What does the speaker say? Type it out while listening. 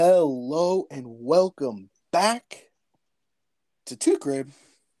Hello and welcome back to Two Crib.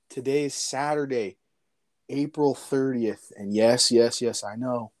 Today is Saturday, April 30th. And yes, I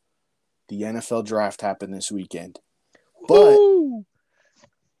know the NFL draft happened this weekend. But Woo!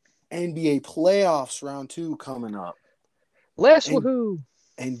 NBA playoffs round 2 coming up. Less And woohoo!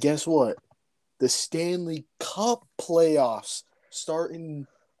 and guess what? The Stanley Cup playoffs starting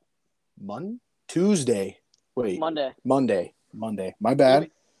Tuesday. Wait, Monday. Monday. My bad.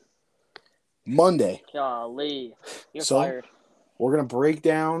 Monday. Golly. You're So, fired. we're going to break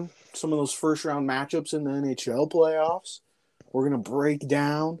down some of those first round matchups in the NHL playoffs. We're going to break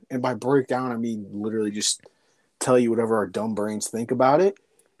down, and by break down, I mean literally just tell you whatever our dumb brains think about it,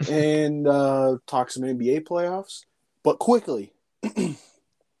 and talk some NBA playoffs. But quickly, me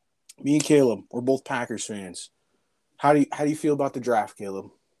and Caleb, we're both Packers fans. How do you feel about the draft, Caleb?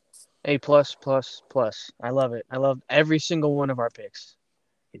 A plus plus plus. I love it. I love every single one of our picks.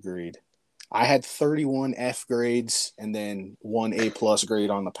 Agreed. I had 31 F grades and then one A plus grade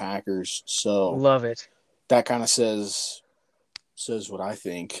on the Packers. So Love it. that kind of says what I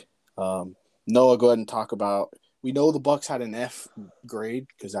think. Noah, go ahead and talk about. We know the Bucks had an F grade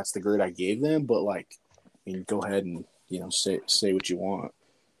because that's the grade I gave them. But go ahead and say what you want.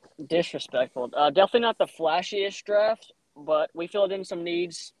 Disrespectful. Definitely not the flashiest draft, but we filled in some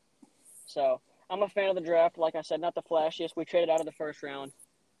needs. So I'm a fan of the draft. Like I said, not the flashiest. We traded out of the first round,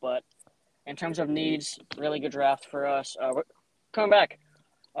 but in terms of needs, really good draft for us. We're coming back.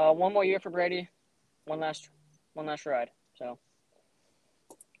 One more year for Brady. One last ride. So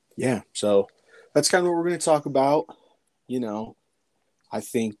Yeah, so that's kind of what we're going to talk about. I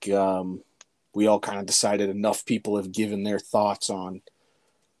think we all kind of decided enough people have given their thoughts on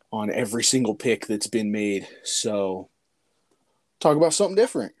every single pick that's been made. So talk about something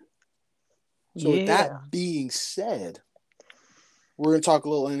different. So with that being said, we're going to talk a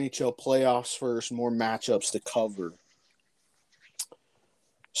little NHL playoffs first, more matchups to cover.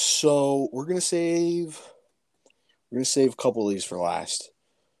 So we're going to save a couple of these for last.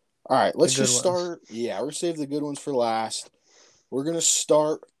 All right, let's just start. Yeah, we're going to save the good ones for last. We're going to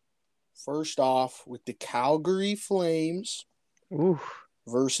start first off with the Calgary Flames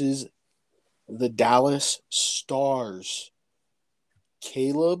versus the Dallas Stars.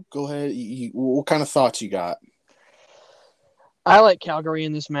 Caleb, go ahead. What kind of thoughts you got? I like Calgary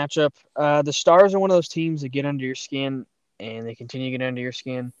in this matchup. The Stars are one of those teams that get under your skin, and they continue to get under your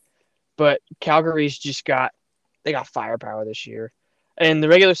skin. But Calgary's they got firepower this year. In the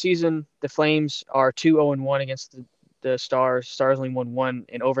regular season, the Flames are 2-0-1 against the Stars. Stars only won 1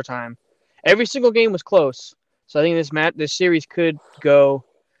 in overtime. Every single game was close. So I think this series could go,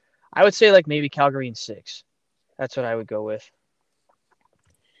 I would say maybe Calgary in 6. That's what I would go with.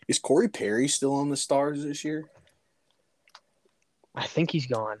 Is Corey Perry still on the Stars this year? I think he's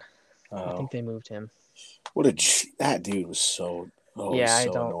gone. Oh. I think they moved him. That dude was so. I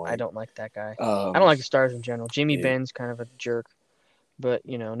don't like that guy. I don't like the Stars in general. Jamie Benn's kind of a jerk, but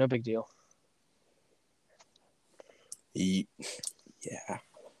no big deal. Yeah,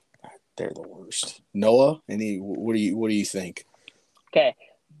 they're the worst. Noah, what do you think? Okay,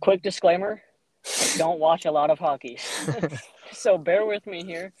 quick disclaimer: I don't watch a lot of hockey, so bear with me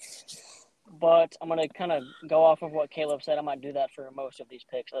here. But I'm gonna kind of go off of what Caleb said. I might do that for most of these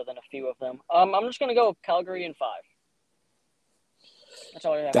picks, other than a few of them. I'm just gonna go with Calgary in 5. That's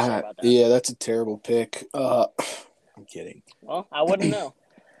all I have to say about that. Yeah, that's a terrible pick. I'm kidding. Well, I wouldn't know.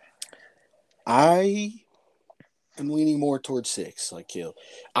 I am leaning more towards 6, like Caleb.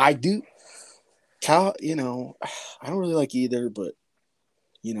 I do. I don't really like either, but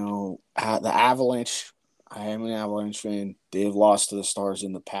the Avalanche. I am an Avalanche fan. They have lost to the Stars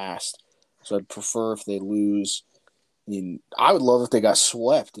in the past, so I'd prefer if they lose. I would love if they got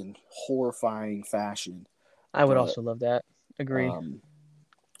swept in horrifying fashion. I would also love that. Agree.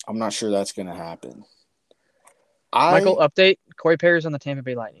 I'm not sure that's going to happen. Michael, update. Corey Perry's on the Tampa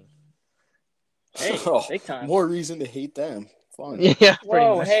Bay Lightning. Hey, big time. More reason to hate them. Fun. Yeah,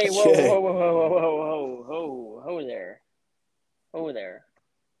 whoa, much. Hey, whoa there. Whoa there.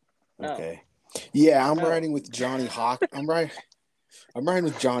 No. Okay. Yeah, I'm riding with Johnny Hockey. I'm riding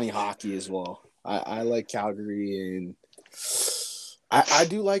with Johnny Hockey as well. I like Calgary, and I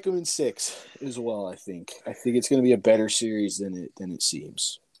do like them in 6 as well. I think it's going to be a better series than it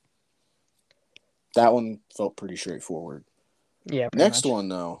seems. That one felt pretty straightforward. Yeah. Next one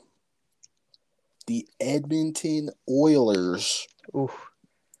though, the Edmonton Oilers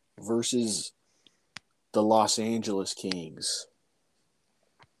versus the Los Angeles Kings.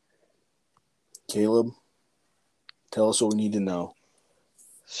 Caleb, tell us what we need to know.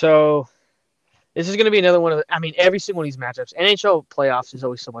 So, This is going to be another one of the, I mean, every single one of these matchups. NHL playoffs is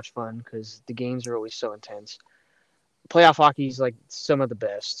always so much fun because the games are always so intense. Playoff hockey is like some of the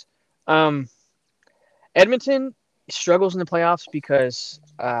best. Um, Edmonton struggles in the playoffs because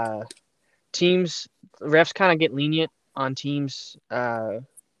teams, refs kind of get lenient on teams, calling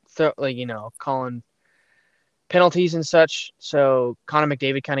penalties and such. So Connor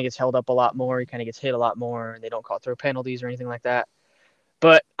McDavid kind of gets held up a lot more. He kind of gets hit a lot more. They don't call throw penalties or anything like that.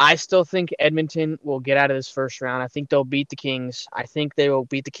 But I still think Edmonton will get out of this first round. I think they'll beat the Kings. I think they will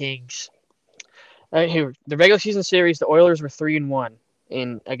beat the Kings. Here, the regular season series, the Oilers were 3-1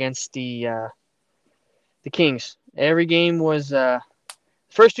 in against the Kings. Every game was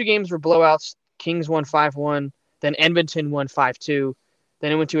first two games were blowouts. Kings won 5-1. Then Edmonton won 5-2.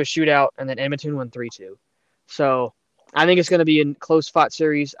 Then it went to a shootout, and then Edmonton won 3-2. So I think it's going to be a close fought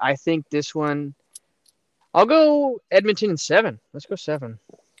series. I think this one, I'll go Edmonton in 7. Let's go 7.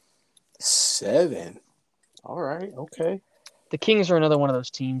 7. All right. Okay. The Kings are another one of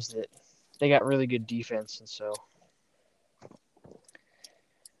those teams that they got really good defense, and so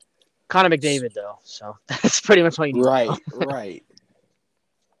Connor McDavid though. So that's pretty much all you need. Right. Right.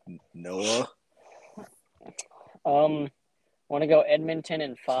 Noah. Want to go Edmonton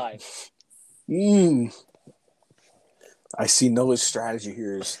in 5. I see Noah's strategy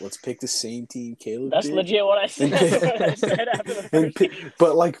here is let's pick the same team Caleb That's did. legit what I said. After the first game.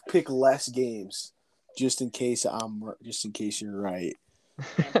 But pick less games just in case you're right.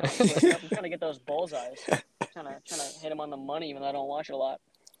 I'm trying to get those bullseyes. Trying to hit them on the money, even though I don't watch it a lot.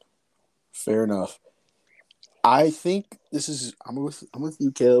 Fair enough. I think this is. I'm with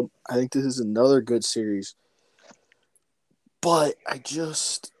you, Caleb. I think this is another good series, but I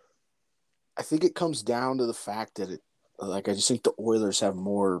think it comes down to the fact that I just think the Oilers have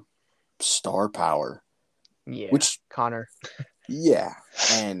more star power. Yeah, which Connor. Yeah,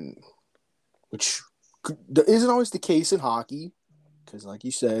 and which isn't always the case in hockey, because like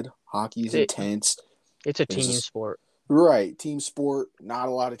you said, hockey is intense. It's a team sport, right? Team sport. Not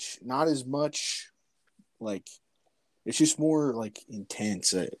as much. Like, it's just more like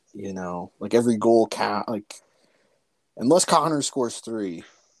intense. Like every goal count. Like, unless Connor scores 3,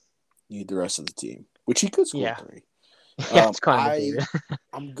 you need the rest of the team, which he could score 3. Yeah, it's Connor McDavid.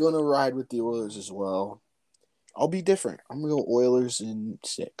 I'm gonna ride with the Oilers as well. I'll be different. I'm gonna go Oilers in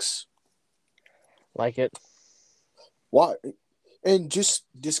 6. Like it. Why? And just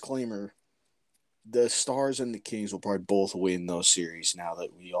disclaimer: the Stars and the Kings will probably both win those series now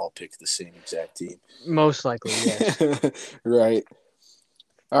that we all pick the same exact team. Most likely, yes. Right.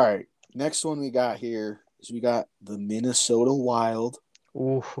 All right. Next one we got here is we got the Minnesota Wild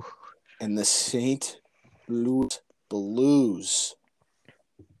Ooh. and the St. Louis Blues.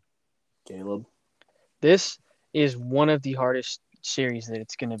 Caleb. This is one of the hardest series that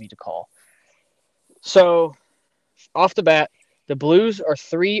it's going to be to call. So, off the bat, the Blues are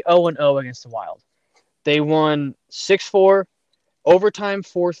 3-0-0 against the Wild. They won 6-4, overtime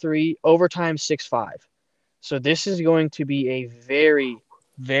 4-3, overtime 6-5. So this is going to be a very,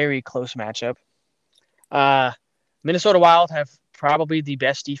 very close matchup. Minnesota Wild have probably the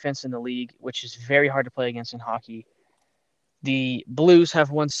best defense in the league, which is very hard to play against in hockey. The Blues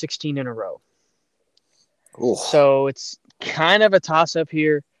have won 16 in a row. Ooh. So it's kind of a toss-up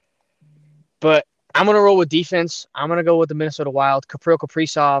here. But I'm going to roll with defense. I'm going to go with the Minnesota Wild.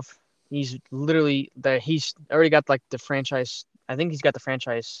 Kaprizov, he's already got like the franchise. I think he's got the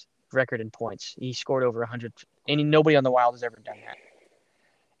franchise record in points. He scored over 100. Nobody on the Wild has ever done that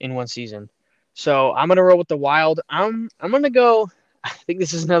in one season. So I'm going to roll with the Wild. I'm going to go. I think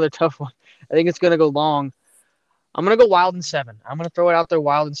this is another tough one. I think it's going to go long. I'm going to go Wild in 7. I'm going to throw it out there,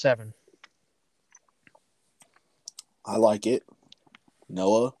 Wild in 7. I like it.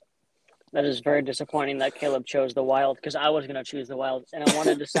 Noah? That is very disappointing that Caleb chose the Wild, because I was going to choose the Wild, and I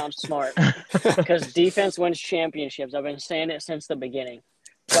wanted to sound smart, because defense wins championships. I've been saying it since the beginning.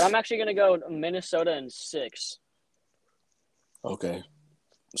 But I'm actually going to go Minnesota in 6. Okay.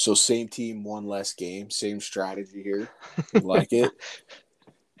 So same team, one less game. Same strategy here. Like it.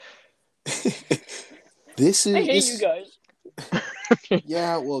 I hate you guys.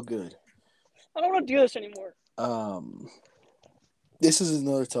 Yeah, well, good. I don't want to do this anymore. This is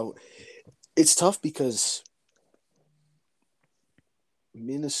another tough. It's tough because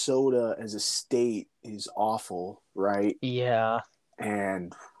Minnesota as a state is awful, right? Yeah.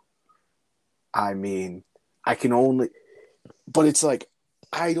 And I mean, but it's like,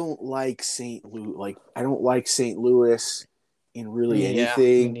 I don't like St. Louis. Like, I don't like St. Louis in really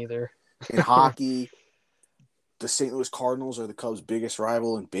anything. Me neither. In hockey, the St. Louis Cardinals are the Cubs' biggest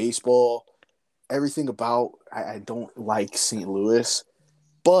rival in baseball. Everything about I don't like St. Louis,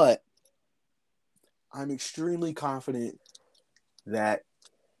 but I'm extremely confident that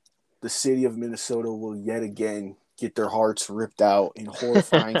the city of Minnesota will yet again get their hearts ripped out in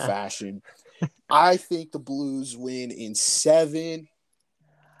horrifying fashion. I think the Blues win in 7.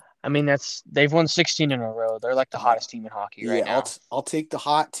 I mean, they've won 16 in a row. They're like the hottest team in hockey right now. I'll take the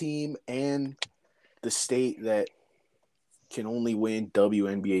hot team and the state that can only win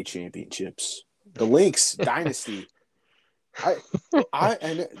WNBA championships. The Lynx dynasty.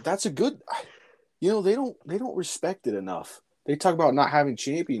 And that's a good. They don't respect it enough. They talk about not having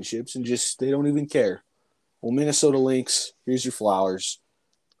championships and they don't even care. Well, Minnesota Lynx, here's your flowers.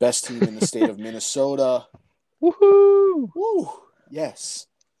 Best team in the state of Minnesota. Woohoo! Woo! Yes.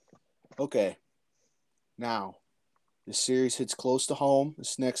 Okay. Now, this series hits close to home.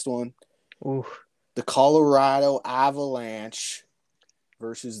 This next one. Ooh. The Colorado Avalanche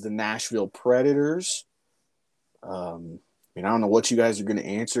versus the Nashville Predators. I don't know what you guys are going to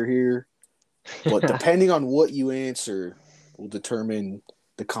answer here, but depending on what you answer will determine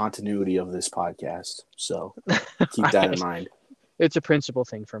the continuity of this podcast. So keep that in mind. It's a principal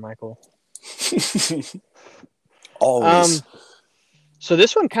thing for Michael. Always. So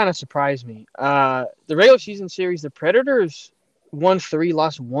this one kind of surprised me. The regular season series, the Predators won 3,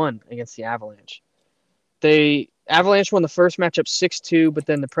 lost 1 against the Avalanche. Avalanche won the first matchup 6-2, but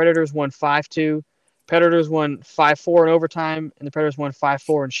then the Predators won 5-2. Predators won 5-4 in overtime, and the Predators won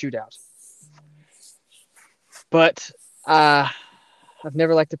 5-4 in shootouts. But I've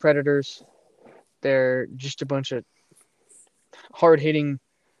never liked the Predators. They're just a bunch of hard-hitting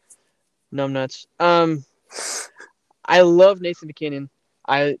numbnuts. I love Nathan MacKinnon.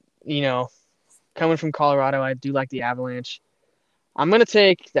 Coming from Colorado, I do like the Avalanche. I'm going to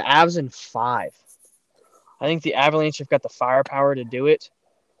take the Avs in 5. I think the Avalanche have got the firepower to do it.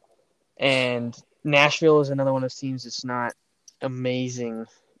 And Nashville is another one of those teams that's not amazing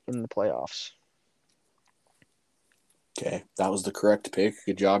in the playoffs. Okay, that was the correct pick.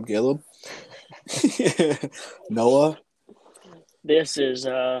 Good job, Caleb. Noah? This is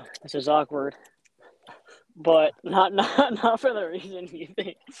awkward. But not for the reason you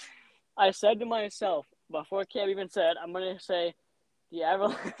think. I said to myself before Cam even said, I'm going to say the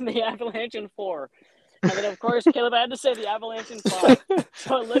Avalanche in 4. And then, of course, Caleb had to say the Avalanche in 5.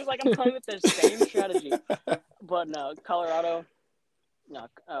 So it looks like I'm playing with the same strategy. But no, Colorado,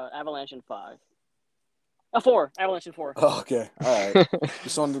 Avalanche in 5. 4. Avalanche in 4. Oh, okay. All right.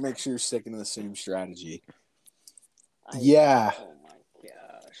 Just wanted to make sure you're sticking to the same strategy. Yeah. Oh, my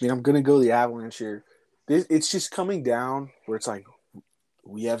gosh. I'm going to go the Avalanche here. It's just coming down where it's like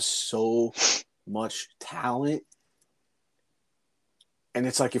we have so much talent. And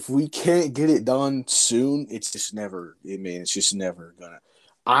it's like if we can't get it done soon, it's just never gonna.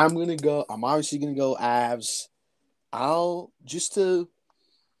 I'm obviously gonna go Avs. I'll just to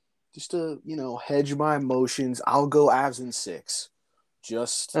hedge my emotions, I'll go Avs in 6.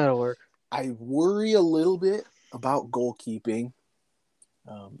 That'll work. I worry a little bit about goalkeeping.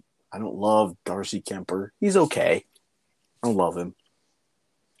 I don't love Darcy Kemper. He's okay. I don't love him.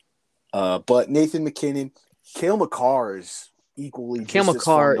 But Nathan MacKinnon, Cale Makar is equally Cale just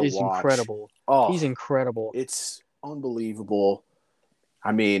Makar as fun to is watch. incredible. Oh, he's incredible. It's unbelievable.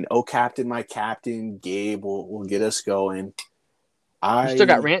 I mean, Captain, my captain, Gabe will get us going. You still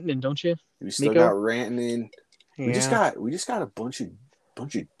got Rantanen, don't you? We still got Rantanen. Yeah. We just got a bunch of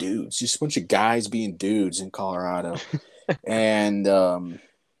dudes, just a bunch of guys being dudes in Colorado. And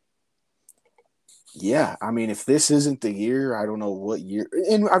yeah, I mean, if this isn't the year, I don't know what year.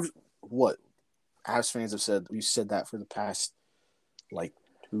 And Avs fans have said, we've said that for the past like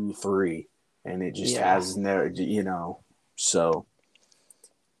 2-3, and it just has never, so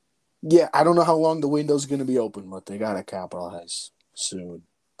yeah, I don't know how long the window's going to be open, but they got to capitalize soon,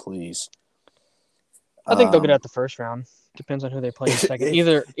 please. I think they'll get out the first round. Depends on who they play in second.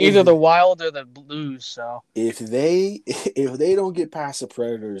 Either the Wild or the Blues. So if they don't get past the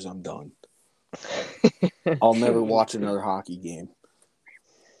Predators, I'm done. I'll never watch another hockey game.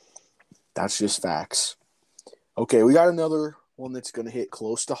 That's just facts. Okay, we got another one that's going to hit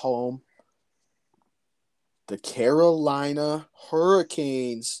close to home. The Carolina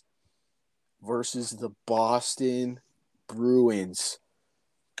Hurricanes versus the Boston Bruins.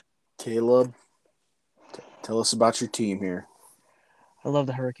 Caleb, tell us about your team here. I love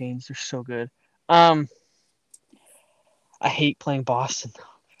the Hurricanes. They're so good. I hate playing Boston.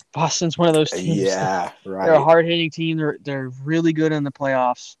 Boston's one of those teams. Yeah, right. They're a hard-hitting team. They're really good in the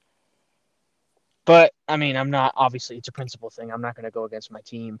playoffs. But, I mean, obviously, it's a principle thing. I'm not going to go against my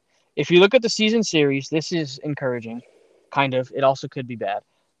team. If you look at the season series, this is encouraging, kind of. It also could be bad.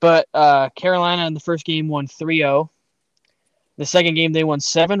 But Carolina in the first game won 3-0. The second game, they won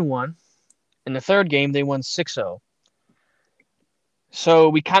 7-1. In the third game, they won 6-0. So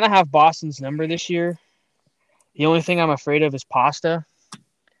we kind of have Boston's number this year. The only thing I'm afraid of is Pasta,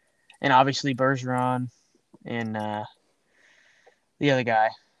 and obviously Bergeron, and the other guy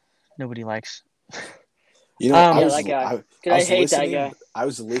nobody likes. You know, Um, Yeah, that guy. Because I hate that guy. I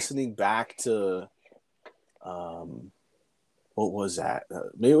was listening back to, what was that?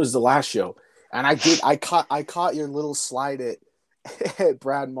 Maybe it was the last show, and I caught your little slide at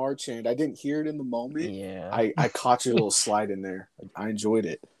Brad Marchand. I didn't hear it in the moment. Yeah. I caught your little slide in there. I enjoyed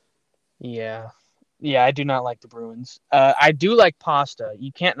it. Yeah. Yeah, I do not like the Bruins. I do like Pasta.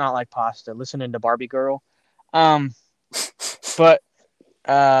 You can't not like Pasta. Listening to Barbie Girl. But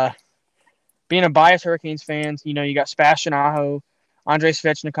being a biased Hurricanes fan, you got Sebastian Aho, Andrei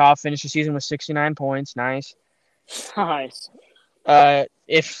Svechnikov finished the season with 69 points. Nice. Nice.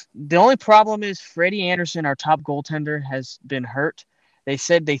 If the only problem is Freddie Anderson, our top goaltender, has been hurt. They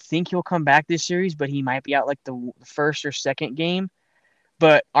said they think he'll come back this series, but he might be out like the first or second game.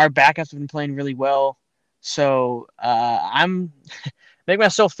 But our backups have been playing really well. So I'm make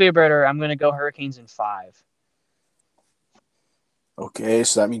myself feel better. I'm going to go Hurricanes in 5. Okay,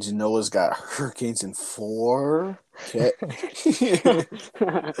 so that means Noah's got Hurricanes in 4. Okay.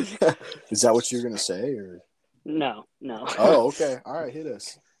 Is that what you're gonna say, or? No. Oh, okay. All right, hit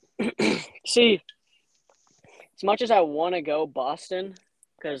us. See, as much as I want to go Boston,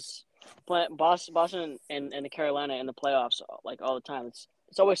 because Boston and the Carolina in the playoffs like all the time,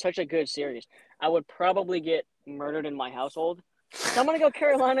 it's always such a good series. I would probably get murdered in my household. So I'm gonna go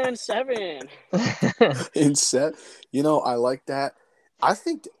Carolina in 7. In set, I like that. I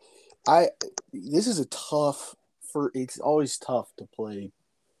think this is it's always tough to play.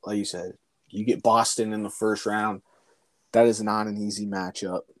 Like you said, you get Boston in the first round. That is not an easy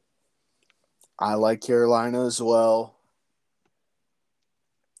matchup. I like Carolina as well.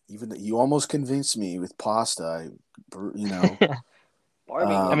 Even though you almost convinced me with Pasta, Barbie.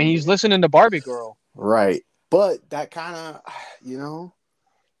 I mean, he's listening to Barbie Girl. Right. But that kind of,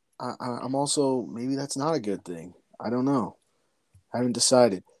 I'm also, maybe that's not a good thing. I don't know. I haven't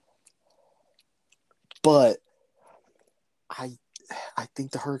decided. But I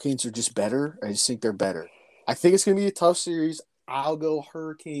think the Hurricanes are just better. I just think they're better. I think it's going to be a tough series. I'll go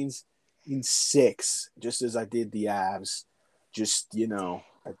Hurricanes in 6, just as I did the Avs. Just,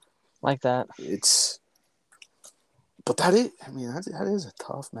 Like that. But that is a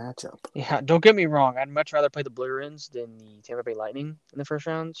tough matchup. Yeah, don't get me wrong. I'd much rather play the Bruins than the Tampa Bay Lightning in the first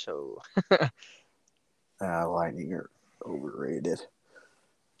round. So, Lightning are overrated.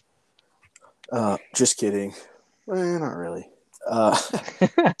 Just kidding. Not really.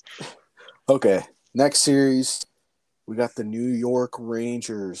 Okay, next series, we got the New York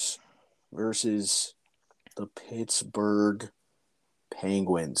Rangers versus the Pittsburgh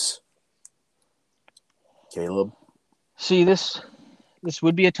Penguins. Caleb? see, this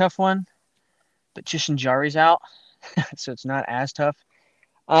would be a tough one, but Jari's out, so it's not as tough.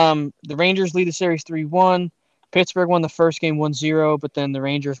 The Rangers lead the series 3-1. Pittsburgh won the first game 1-0, but then the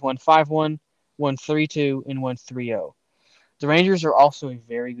Rangers won 5-1, won 3-2, and won 3-0. The Rangers are also a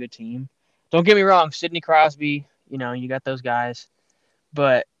very good team. Don't get me wrong, Sidney Crosby, you got those guys.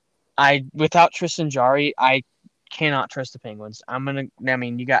 But without Tristan Jarry, I cannot trust the Penguins.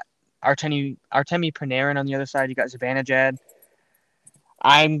 You got Artemi Panarin on the other side. You got Zibanejad.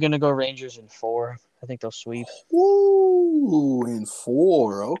 I'm going to go Rangers in 4. I think they'll sweep. Ooh, in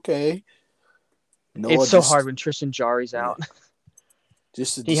 4. Okay. It's so hard when Tristan Jarry's out.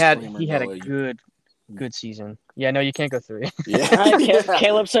 Just a he had Noah, a good season. Yeah, no, you can't go 3. Yeah.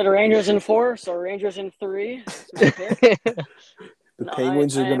 Caleb said Rangers in 4, so Rangers in 3. The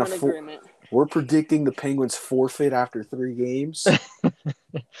Penguins are going to. We're predicting the Penguins forfeit after 3 games.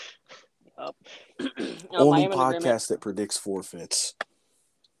 Only podcast that predicts forfeits.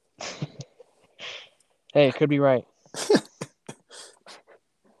 Hey, it could be right.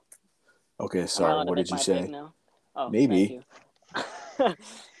 Okay, sorry. What did you say? Oh, maybe.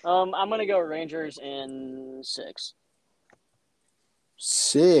 I'm gonna go Rangers in 6.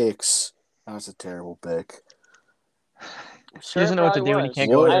 6? That's a terrible pick. He doesn't know what to do when he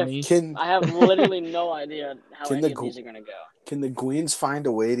can't go underneath. I have literally no idea how any of these are gonna go. Can the Gwins find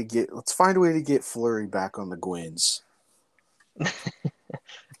a way to get? Let's find a way to get Fleury back on the Gwins.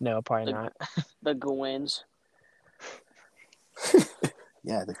 No, probably not. The Gwins.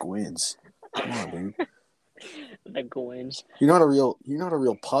 Yeah, the Gwins. Come on, dude. The Gwins. You're not a real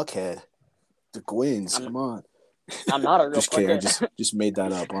puckhead. The Gwins. Come on. I'm not a real just puckhead. Kidding. I just made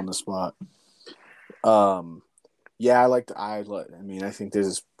that up on the spot. Yeah, I think this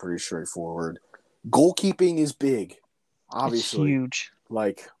is pretty straightforward. Goalkeeping is big. Obviously. It's huge.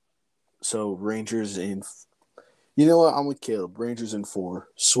 So Rangers in. You know what? I'm with Caleb. Rangers in 4.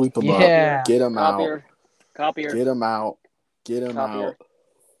 Sweep them up. Yeah. Get them out. Copier. Get them out. Get them out.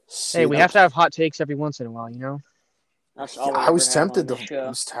 Hey, we Sit. have to have hot takes every once in a while, you know? That's all we I ever was have tempted on to.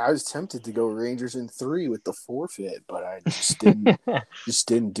 this show. I was tempted to go Rangers in 3 with the forfeit, but I just didn't. just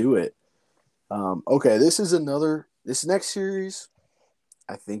didn't do it. Okay, this next series,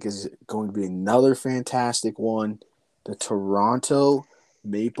 I think, is going to be another fantastic one. The Toronto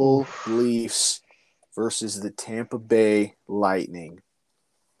Maple Leafs versus the Tampa Bay Lightning.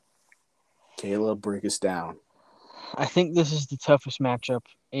 Caleb, break us down. I think this is the toughest matchup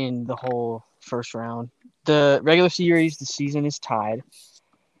in the whole first round. The regular series, the season is tied.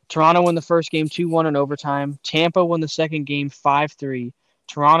 Toronto won the first game 2-1 in overtime. Tampa won the second game 5-3.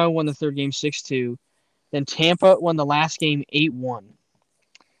 Toronto won the third game 6-2. Then Tampa won the last game 8-1.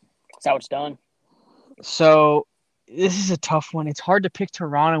 That's how it's done. So this is a tough one. It's hard to pick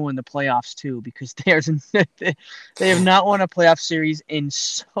Toronto in the playoffs too because they have not won a playoff series in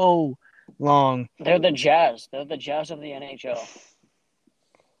so long. They're the Jazz. They're the Jazz of the NHL.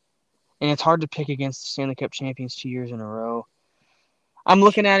 And it's hard to pick against the Stanley Cup champions 2 years in a row. I'm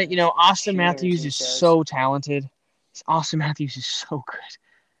looking at it, Austin Matthews is so talented. Austin Matthews is so good.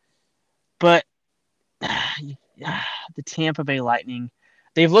 But the Tampa Bay Lightning,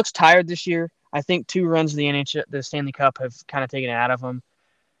 they've looked tired this year. I think 2 runs of the Stanley Cup have kind of taken it out of them.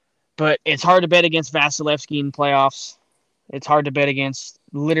 But it's hard to bet against Vasilevsky in playoffs. It's hard to bet against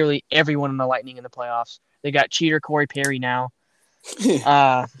literally everyone in the Lightning in the playoffs. They got cheater Corey Perry now.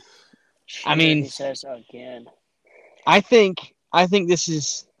 Cheater, he says again. I think this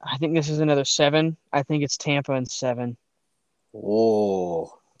is another 7. I think it's Tampa in 7.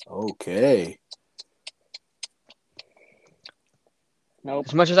 Oh, okay. Nope.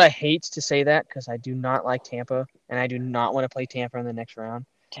 As much as I hate to say that because I do not like Tampa and I do not want to play Tampa in the next round.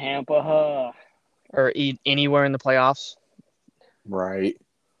 Tampa. Or anywhere in the playoffs. Right.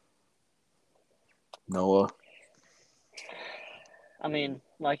 Noah. I mean,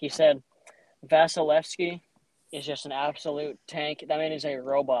 like you said, Vasilevsky is just an absolute tank. That man is a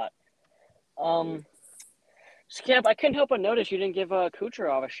robot. Scamp, I couldn't help but notice you didn't give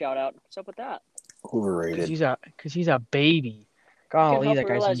Kucherov a shout out. What's up with that? Overrated. Because he's a baby. Golly, that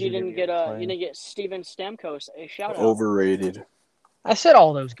guy's you didn't get Steven Stamkos a shout out. Overrated. I said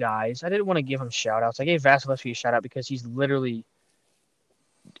all those guys. I didn't want to give them shout outs. I gave Vasilevsky a shout out because he's literally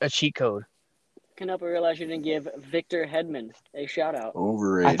a cheat code. Couldn't help but realize you didn't give Victor Hedman a shout out.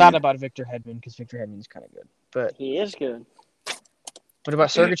 Overrated. I thought about Victor Hedman because Victor Hedman's kind of good. But he is good. What about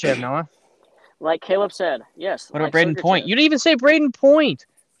Sergachev, Noah? Like Caleb said, yes. What about Braden Point? You didn't even say Braden Point.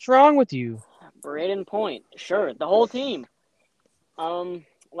 What's wrong with you? Braden Point. Sure, the whole team.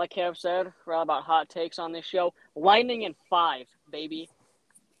 Like Caleb said, we're all about hot takes on this show. Lightning in 5, baby.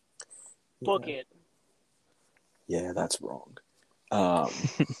 Book it. Yeah, that's wrong.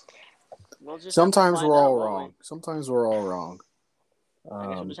 Sometimes we're all wrong. Sometimes we're all wrong. I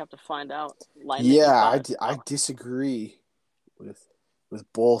guess we'll just have to find out. Lightning yeah, I disagree with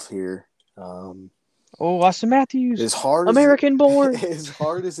both here. Austin Matthews. As hard American born. As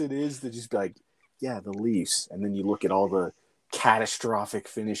hard as it is to just be like, yeah, the Leafs, and then you look at all the catastrophic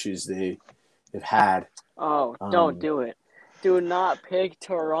finishes they've had. Oh, don't do it. Do not pick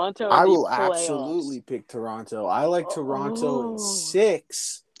Toronto. I will absolutely pick Toronto. I like Toronto in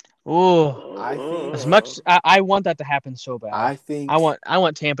 6. Oh, I think as much I want that to happen so bad. I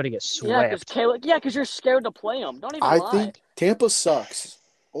want Tampa to get swept. Because you're scared to play them. Don't even lie. I think Tampa sucks.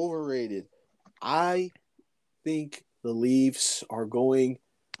 Overrated. I think the Leafs are going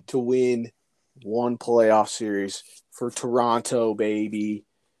to win one playoff series for Toronto, baby.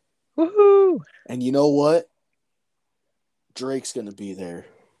 Woohoo! And you know what? Drake's going to be there.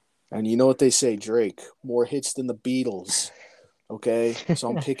 And you know what they say, Drake, more hits than the Beatles. Okay? So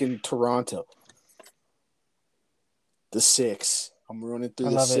I'm picking Toronto. The 6. I'm running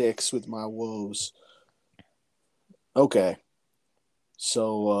through the 6 with my woes. Okay.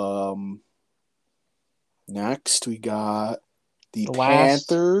 So, next we got the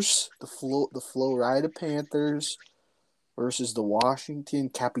Panthers, the Florida Panthers versus the Washington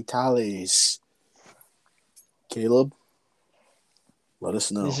Capitales. Caleb, let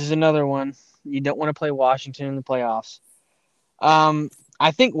us know. This is another one. You don't want to play Washington in the playoffs.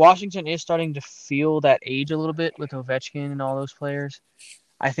 I think Washington is starting to feel that age a little bit with Ovechkin and all those players.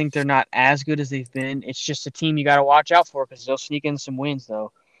 I think they're not as good as they've been. It's just a team you got to watch out for because they'll sneak in some wins,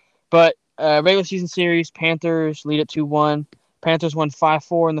 though. But regular season series, Panthers lead at 2-1. Panthers won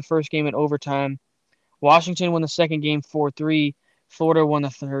 5-4 in the first game in overtime. Washington won the second game 4-3. Florida won the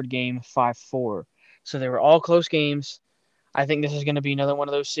third game 5-4. So they were all close games. I think this is going to be another one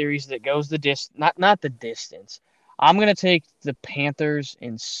of those series that goes not the distance. I'm going to take the Panthers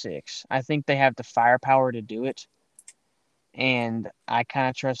in 6. I think they have the firepower to do it. And I kind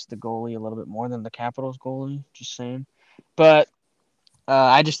of trust the goalie a little bit more than the Capitals goalie, just saying. But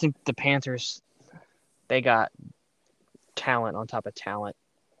I just think the Panthers, they got talent on top of talent.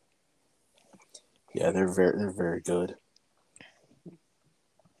 Yeah, they're very good.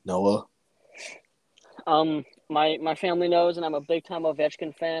 Noah? My family knows, and I'm a big time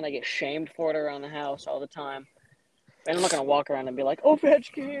Ovechkin fan. I get shamed for it around the house all the time. And I'm not gonna walk around and be like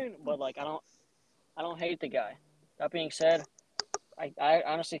Ovechkin, but like I don't hate the guy. That being said, I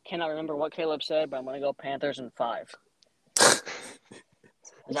honestly cannot remember what Caleb said, but I'm gonna go Panthers in 5. Is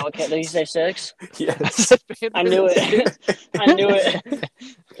that what did he say 6? Yes. I knew it. I knew it.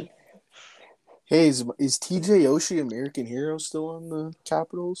 Hey, is TJ Oshie American Hero still on the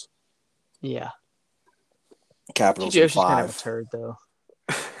Capitals? Yeah. Capitals TJ in Oshie's 5. kind of a turd, though.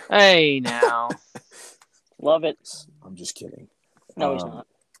 Hey, now. Love it. I'm just kidding. No, he's not.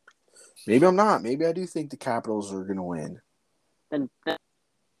 Maybe I'm not. Maybe I do think the Capitals are going to win. Then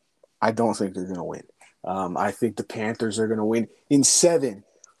I don't think they're going to win. I think the Panthers are going to win in 7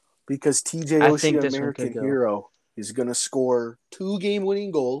 because TJ I think Oshie this one American could go. Hero is going to score 2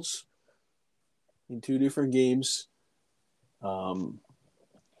 game-winning goals in 2 different games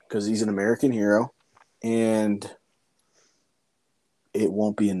because he's an American hero, and it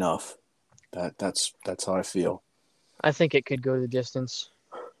won't be enough. That's how I feel. I think it could go the distance.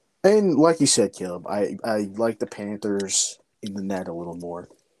 And like you said, Caleb, I like the Panthers in the net a little more.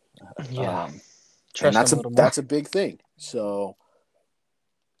 Yeah. And Trust them a little more. that's a big thing. So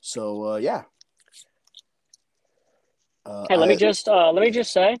yeah. hey, let me just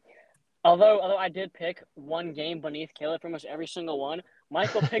say, although I did pick one game beneath Caleb for almost every single one,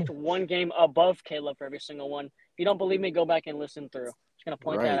 Michael picked one game above Caleb for every single one. If you don't believe me, go back and listen through. I'm just gonna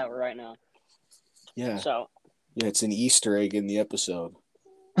point that out right now. Yeah. So yeah, it's an Easter egg in the episode.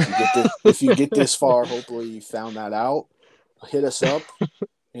 If you get this far, hopefully you found that out. Hit us up,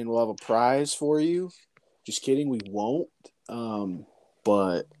 and we'll have a prize for you. Just kidding, we won't.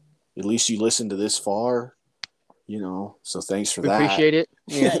 But at least you listened to this far, So thanks for we that. appreciate it.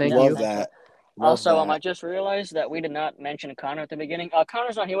 Yeah, thank you. Love that. Also, I just realized that we did not mention Connor at the beginning.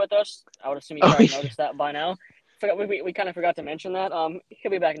 Connor's not here with us. I would assume you probably noticed that by now. We kind of forgot to mention that.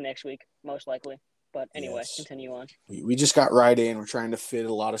 He'll be back next week, most likely. But anyway, yes. Continue on. We just got right in. We're trying to fit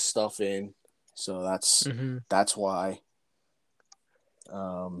a lot of stuff in, so that's why.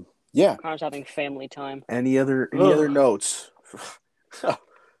 Yeah. Connor's having family time. Any other notes?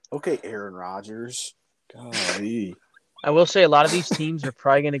 Okay, Aaron Rodgers. Golly. I will say a lot of these teams are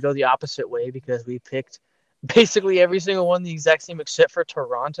probably going to go the opposite way because we picked basically every single one the exact same except for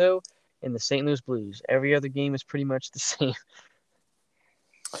Toronto and the St. Louis Blues. Every other game is pretty much the same.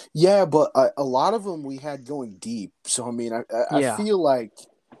 Yeah, but a lot of them we had going deep. So I mean, I feel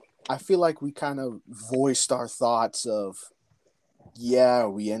like we kind of voiced our thoughts of,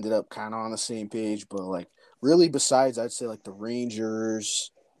 we ended up kind of on the same page, but like really besides, I'd say like the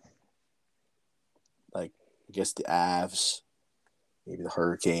Rangers, like I guess the Avs, maybe the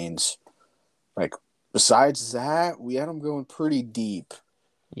Hurricanes. Like besides that, we had them going pretty deep.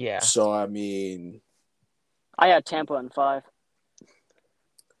 Yeah. So I mean, I had Tampa in 5.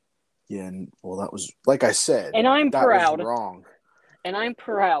 Yeah, well, that was like I said, and I'm proud. Was wrong. And I'm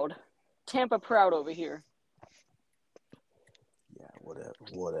proud. Tampa proud over here. Yeah,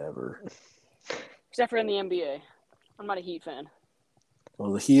 whatever. Except for in the NBA, I'm not a Heat fan.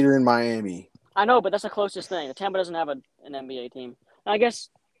 Well, the Heat are in Miami. I know, but that's the closest thing. The Tampa doesn't have an NBA team. I guess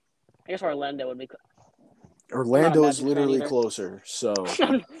Orlando would be. Orlando is literally closer, so.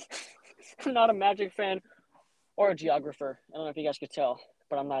 I'm not a Magic fan or a geographer. I don't know if you guys could tell.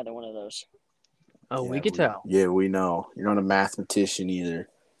 But I'm neither one of those. Oh, we could tell. Yeah, we know. You're not a mathematician either.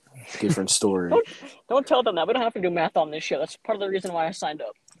 Different story. Don't tell them that. We don't have to do math on this show. That's part of the reason why I signed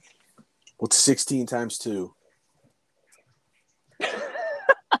up. What's 16 times 2?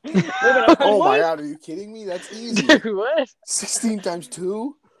 Oh, my God. Are you kidding me? That's easy. What? 16 times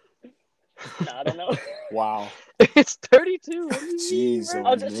 2? No, I don't know. Wow. It's 32. Jeez.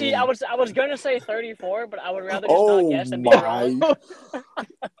 I was going to say 34, but I would rather just not guess and be wrong.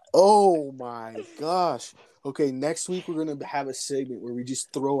 Oh, my gosh. Okay, next week we're going to have a segment where we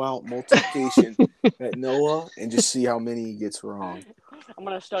just throw out multiplication at Noah and just see how many he gets wrong. I'm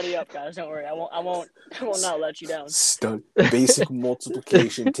going to study up, guys. Don't worry. I will not let you down. Basic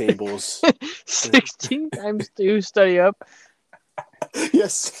multiplication tables. 16 times 2, study up.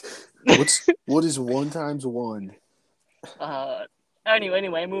 Yes. What is 1 times 1?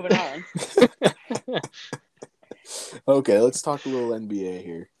 Anyway, moving on. Okay, let's talk a little NBA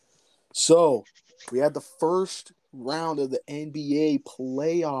here. So, we had the first round of the NBA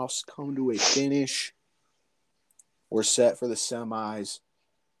playoffs come to a finish. We're set for the semis.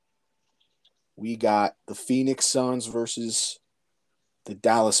 We got the Phoenix Suns versus the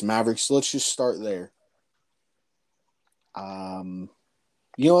Dallas Mavericks. Let's just start there.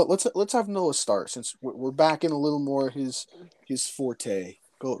 You know what? Let's have Noah start since we're back in a little more his forte.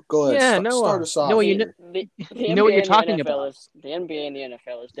 Go ahead. Yeah, Start Noah. us off Noah, here. The you know what NBA you're and the talking NFL about. is the NBA and the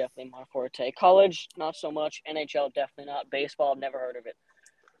NFL is definitely my forte. College, not so much. NHL, definitely not. Baseball, I've never heard of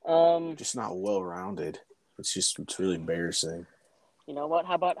it. Just not well rounded. It's really embarrassing. You know what?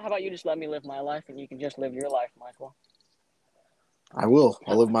 How about you just let me live my life and you can just live your life, Michael? I will.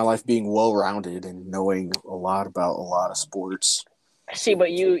 I'll live my life being well rounded and knowing a lot about a lot of sports. See,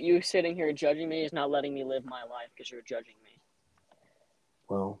 but you sitting here judging me is not letting me live my life because you're judging me.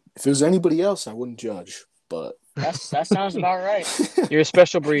 Well, if it was anybody else, I wouldn't judge. But that sounds about right. You're a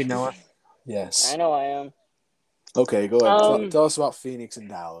special breed, Noah. Yes. I know I am. Okay, go ahead. Tell us about Phoenix and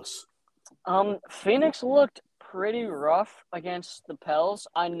Dallas. Phoenix looked pretty rough against the Pels.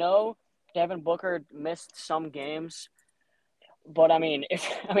 I know Devin Booker missed some games, but I mean,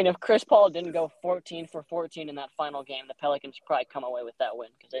 if Chris Paul didn't go 14 for 14 in that final game, the Pelicans probably come away with that win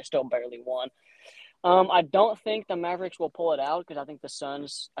because they still barely won. I don't think the Mavericks will pull it out because I think the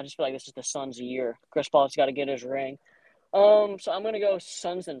Suns. I just feel like this is the Suns' year. Chris Paul's got to get his ring. So I'm gonna go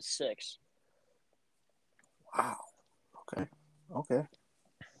Suns in 6. Wow. Okay.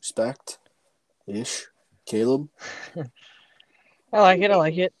 Respect. Ish. Caleb. I like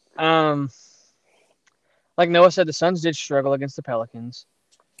it. Like Noah said, the Suns did struggle against the Pelicans.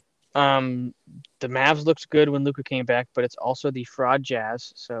 The Mavs looked good when Luka came back, but it's also the fraud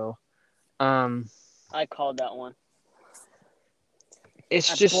Jazz. So, I called that one.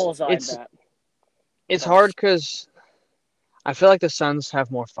 it's I just bullseyed that. It's hard because I feel like the Suns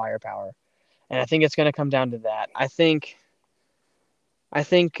have more firepower, and I think it's going to come down to that. I think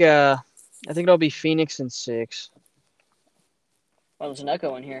it'll be Phoenix in 6. Oh, there's an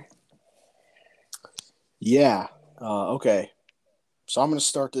echo in here. Yeah. Okay. So I'm going to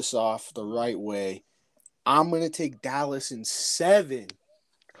start this off the right way. I'm going to take Dallas in 7.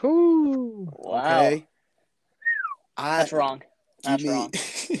 Ooh. Wow. Okay. That's wrong. That's wrong.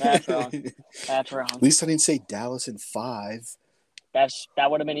 That's wrong. That's wrong. At least I didn't say Dallas in 5. That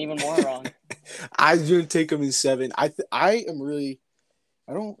would have been even more wrong. I didn't take them in 7. I am really.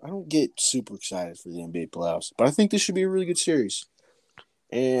 I don't get super excited for the NBA playoffs, but I think this should be a really good series.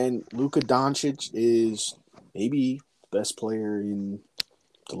 And Luka Doncic is maybe the best player in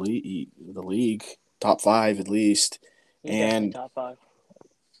the league, top 5 at least. He's definitely top 5.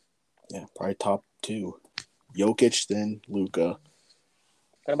 Yeah, probably top 2. Jokic, then Luka.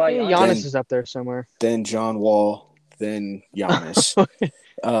 What about Giannis? Giannis is up there somewhere. Then John Wall, then Giannis.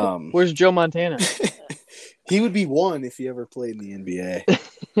 Where's Joe Montana? He would be 1 if he ever played in the NBA.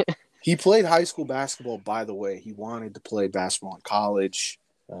 He played high school basketball, by the way. He wanted to play basketball in college.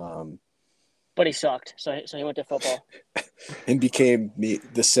 But he sucked, so he went to football. And became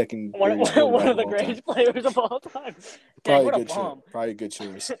the second one of the greatest players of all time. Dang, what a bomb. Probably a good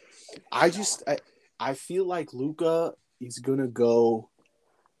choice. I feel like Luka is going to go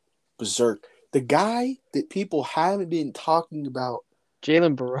berserk. The guy that people haven't been talking about.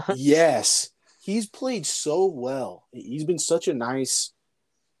 Jalen Brunson. Yes. He's played so well. He's been such a nice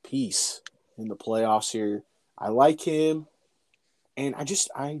piece in the playoffs here. I like him. And I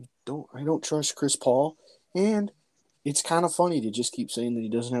don't trust Chris Paul. And it's kind of funny to just keep saying that he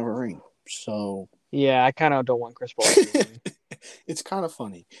doesn't have a ring. So yeah, I kind of don't want Chris Paul. It's kind of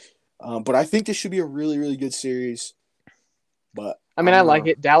funny. But I think this should be a really, really good series. But I mean, I like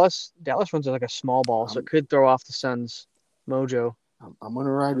it. Dallas runs like a small ball, so it could throw off the Suns' mojo. I'm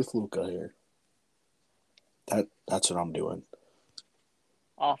gonna ride with Luka here. That's what I'm doing.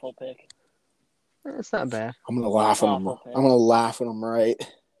 Awful pick. It's not bad. I'm gonna laugh when I'm gonna laugh when I'm right.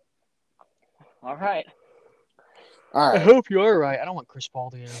 All right. I hope you're right. I don't want Chris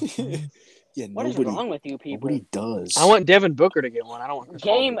Paul to get one. Yeah, what is wrong with you people? Nobody does. I want Devin Booker to get one. I don't want Chris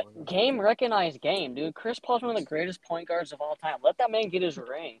Paul to get one. Game recognized game, dude. Chris Paul's one of the greatest point guards of all time. Let that man get his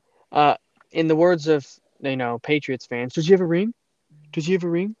ring. In the words of Patriots fans, does he have a ring? Does he have a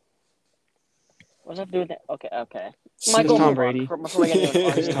ring? What's that to do with that? Okay. Michael, Tom Brady. Before we get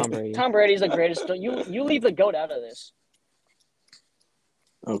into Tom Brady. Tom Brady's the greatest. You leave the GOAT out of this.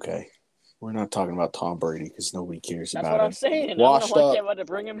 Okay. We're not talking about Tom Brady because nobody cares about him. That's what I'm saying. Washed I don't know why to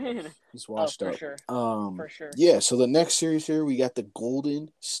bring him in. He's washed up. Sure. For sure. Yeah, so the next series here, we got the Golden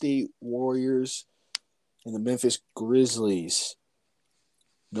State Warriors and the Memphis Grizzlies.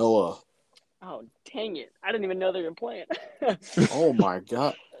 Noah, Oh, dang it. I didn't even know they were playing. Oh my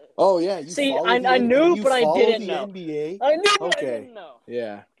God. Oh yeah, you See, follow I knew, you but I follow didn't the know. NBA? I knew, but I Okay. didn't know.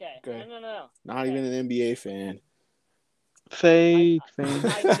 Yeah. Okay. Okay. No. Not Okay. even an NBA fan. Fake I,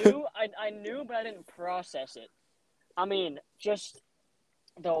 fan. I knew, but I didn't process it. I mean, just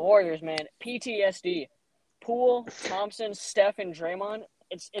the Warriors, man. PTSD. Poole, Thompson, Steph, and Draymond.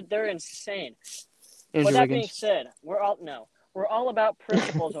 They're insane. But Andrew that being Wiggins. said, we're all about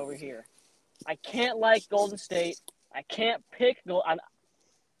principles over here. I can't like Golden State. I can't pick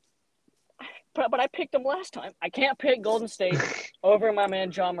but I picked them last time. I can't pick Golden State over my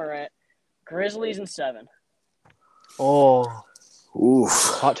man John Morant. Grizzlies in 7. Oh, Oof.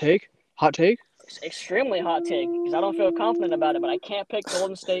 hot take. Hot take. It's extremely hot take because I don't feel confident about it, but I can't pick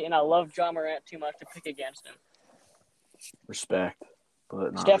Golden State, and I love John Morant too much to pick against him. Respect,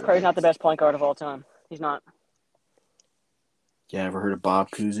 but not Steph really. Curry's not the best point guard of all time. He's not. Yeah, ever heard of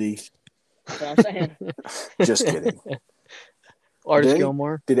Bob Cousy? That's what I'm saying. Just kidding. Artist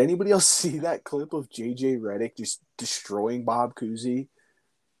Gilmore. Did anybody else see that clip of JJ Redick just destroying Bob Cousy?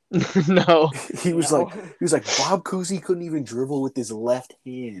 No. He was like Bob Cousy couldn't even dribble with his left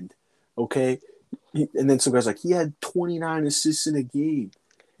hand. Okay, and then some guy's like he had 29 assists in a game,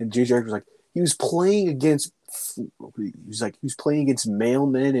 and JJ Redick was like he was playing against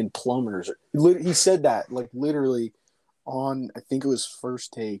mailmen and plumbers. He said that like literally on I think it was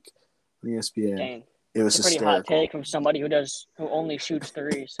First Take on ESPN. Dang. It was It's a pretty hysterical. hot take from somebody who only shoots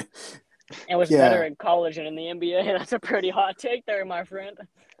threes. And was better in college and in the NBA. That's a pretty hot take there, my friend.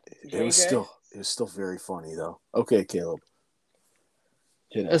 It was still very funny though. Okay, Caleb.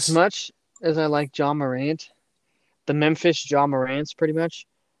 Hit us. As much as I like John Morant, the Memphis John Morants pretty much,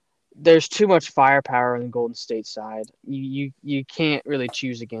 there's too much firepower on the Golden State side. You can't really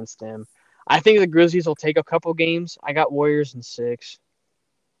choose against them. I think the Grizzlies will take a couple games. I got Warriors in 6.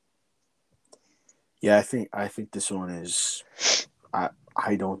 Yeah, I think this one is.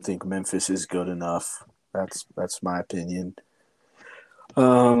 I don't think Memphis is good enough. That's my opinion.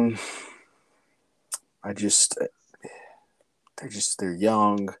 They're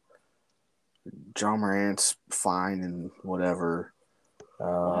young. John Morant's fine and whatever.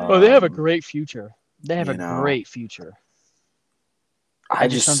 They have a great future. Great future. I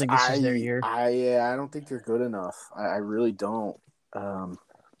just don't think this is their year. I don't think they're good enough. I really don't.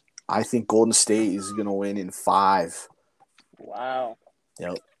 I think Golden State is going to win in 5. Wow.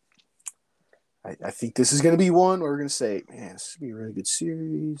 Yep. I think this is going to be one where we're going to say, man, this is going to be a really good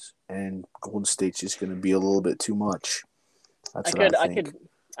series, and Golden State's just going to be a little bit too much. That's what I think.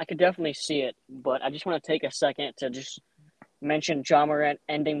 I could definitely see it, but I just want to take a second to just mention John Morant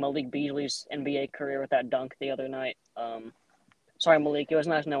ending Malik Beasley's NBA career with that dunk the other night. Sorry, Malik, it was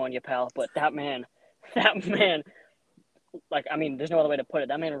nice knowing you, pal, but that man, like, I mean, there's no other way to put it.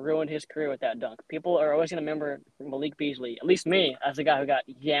 That man ruined his career with that dunk. People are always going to remember Malik Beasley, at least me, as the guy who got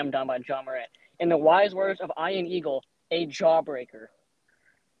yammed on by John Morant. In the wise words of Ian Eagle, a jawbreaker.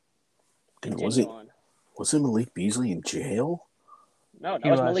 Dude, wasn't Malik Beasley in jail? No,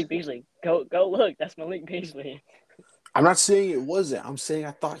 that was Malik Beasley. Go look. That's Malik Beasley. I'm not saying it wasn't. I'm saying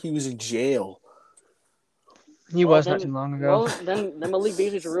I thought he was in jail. He was not too long ago. Well, then Malik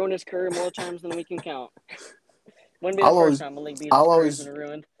Beasley's ruined his career more times than we can count. Wouldn't be the first time Malik Beasley's career's been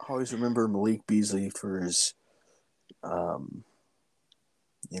ruined. I always remember Malik Beasley for his, time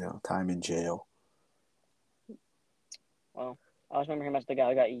in jail. Well, I always remember him as the guy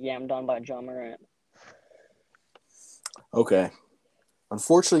who got yammed on by John Morant. Okay.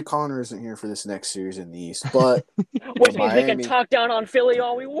 Unfortunately, Connor isn't here for this next series in the East, but which means we can talk down on Philly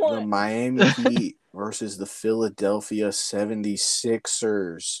all we want. The Miami Heat versus the Philadelphia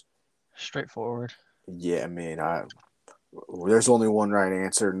 76ers. Straightforward. Yeah, I mean, there's only one right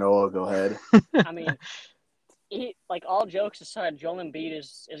answer. Noah, go ahead. I mean, all jokes aside, Joel Embiid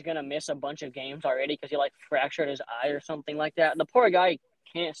is going to miss a bunch of games already because he, fractured his eye or something like that. The poor guy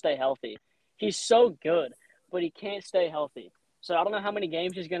can't stay healthy. He's so good, but he can't stay healthy. So I don't know how many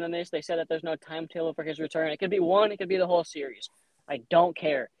games he's going to miss. They said that there's no timetable for his return. It could be 1. It could be the whole series. I don't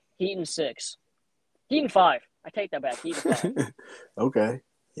care. Heat in 6. Heat in 5. I take that back. Heat in 5. Okay.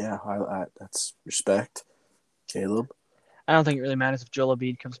 Yeah, that's respect. Caleb? I don't think it really matters if Joel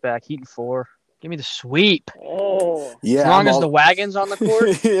Embiid comes back. Heat in 4. Give me the sweep. Oh. Yeah. As long as the wagon's on the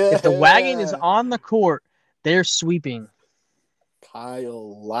court. Yeah. If the wagon is on the court, they're sweeping.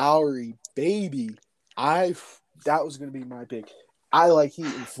 Kyle Lowry, baby. That was going to be my pick. I like Heat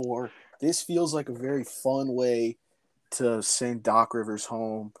in 4. This feels like a very fun way to send Doc Rivers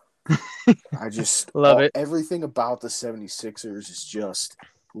home. I just love it. Everything about the 76ers is just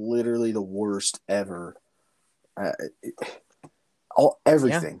literally the worst ever.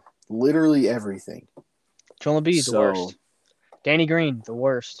 Everything. literally everything. Joel Embiid, the So worst. Danny Green, the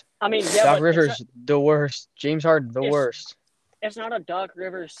worst. I mean, yeah, Doc but Rivers, the worst. James Harden, the it's worst. it's not a Doc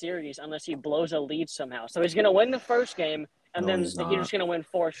Rivers series unless he blows a lead somehow. So he's gonna win the first game, and no, then he's he's not. just gonna win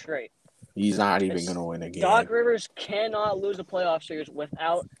 4 straight. He's not even It's, going to win a game. Doc Rivers cannot lose a playoff series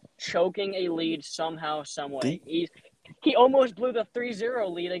without choking a lead somehow, some way. He almost blew the 3-0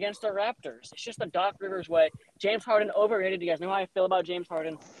 lead against the Raptors. It's just the Doc Rivers way. James Harden overrated. You guys know how I feel about James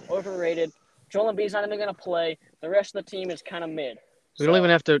Harden. Overrated. Joel Embiid's not even going to play. The rest of the team is kind of mid. We don't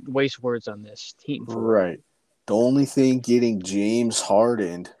even have to waste words on this. Heat and 4. Right. The only thing getting James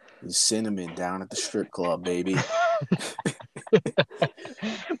hardened is cinnamon down at the strip club, baby.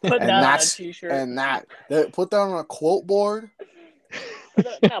 Put that on a t-shirt. Put that on a quote board. Put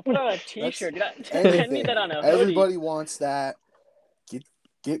it on a t-shirt. I need that on a hoodie. Everybody wants that.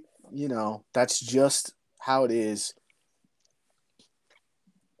 Get. That's just how it is.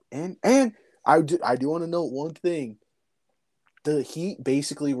 And I do want to note one thing. The Heat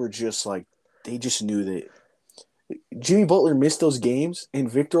basically were just like, they just knew that Jimmy Butler missed those games,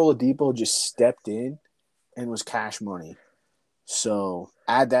 and Victor Oladipo just stepped in and was cash money. So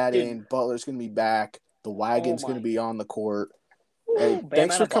add that in. Butler's going to be back. The wagon's going to be on the court. Hey,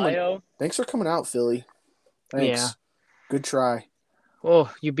 thanks for coming out, Philly. Thanks. Yeah. Good try.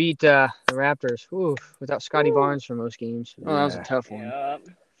 Oh, you beat the Raptors without Scotty Barnes for most games. Oh, that was a tough one. Yeah.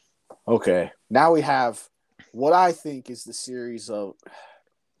 Okay. Now we have what I think is the series of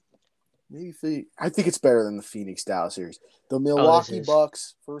I think it's better than the Phoenix-Dallas series. The Milwaukee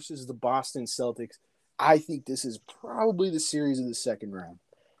Bucks versus the Boston Celtics. I think this is probably the series of the second round,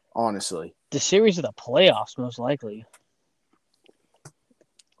 honestly. The series of the playoffs, most likely.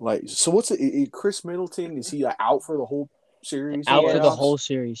 So what's it? Chris Middleton, is he out for the whole series? Out for the whole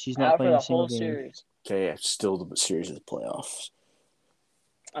series. He's not playing a single game. Series. Okay, yeah, still the series of the playoffs.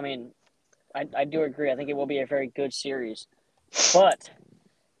 I mean, I do agree. I think it will be a very good series. But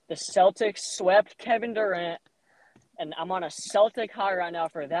the Celtics swept Kevin Durant, and I'm on a Celtic high right now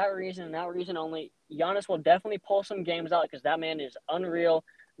for that reason and that reason only. Giannis will definitely pull some games out because that man is unreal.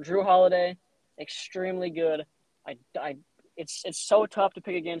 Drew Holiday, extremely good. It's so tough to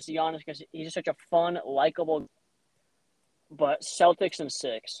pick against Giannis because he's just such a fun, likable. But Celtics in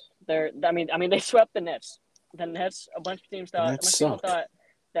 6. They swept the Nets. The Nets, a bunch of teams thought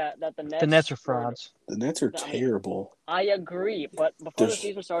that the Nets are frauds. The Nets are terrible. I agree, but before the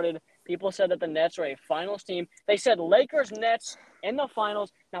season started, people said that the Nets were a finals team. They said Lakers, Nets in the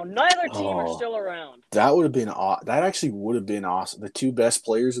finals. Now neither team are still around. That would have been that actually would have been awesome. The two best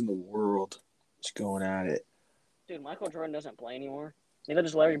players in the world just going at it. Dude, Michael Jordan doesn't play anymore. Neither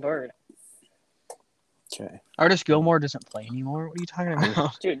does Larry Bird. Okay. Artis Gilmore doesn't play anymore. What are you talking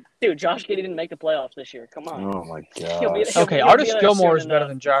about? Dude, Josh Giddey didn't make the playoffs this year. Come on. Oh my god. Okay, Artis Gilmore is better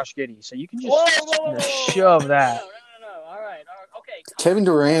than Josh Giddey, so you can just shove that. No. All right. Okay. Kevin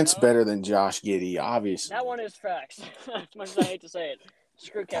Durant's better than Josh Giddey, obviously. That one is facts. As much as I hate to say it.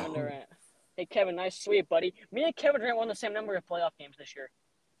 Screw Kevin Durant. Hey, Kevin, nice sweep, buddy. Me and Kevin Durant won the same number of playoff games this year.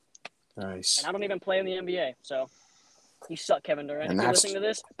 Nice. And I don't even play in the NBA, so you suck, Kevin Durant. If you're listening to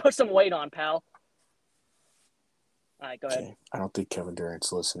this, put some weight on, pal. All right, go ahead. Okay. I don't think Kevin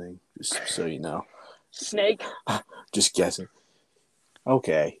Durant's listening, just so you know. Snake. Just guessing.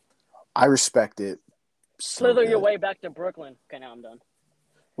 Okay. I respect it. Slither your way back to Brooklyn. Okay, now I'm done.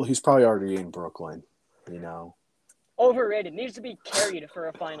 Well, he's probably already in Brooklyn, Overrated. Needs to be carried for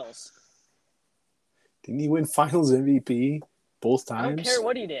a finals. Didn't he win finals MVP both times? I don't care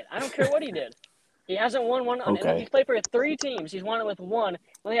what he did. He hasn't won one. Okay. He's played for 3 teams. He's won it with 1.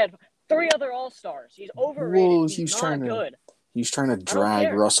 Well, he had 3 other All-Stars. He's overrated. Well, he's not good. He's trying to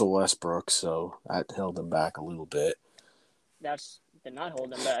drag Russell Westbrook, so that held him back a little bit. Did not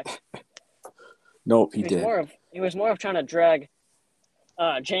hold him back. Nope, he did. He was more of trying to drag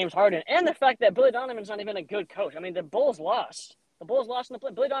James Harden, and the fact that Billy Donovan's not even a good coach. I mean, the Bulls lost. The Bulls lost in the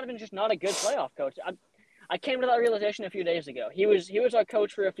play. Billy Donovan's just not a good playoff coach. I came to that realization a few days ago. He was our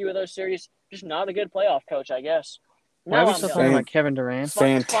coach for a few of those series. Just not a good playoff coach, I guess. Why are we still talking about Kevin Durant?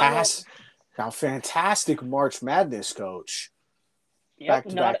 Fantastic March Madness coach.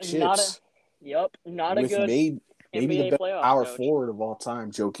 Back-to-back chips. Not a good maybe NBA the best power forward of all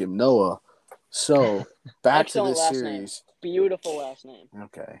time, Joakim Noah. So, back to this series. Name. Beautiful last name.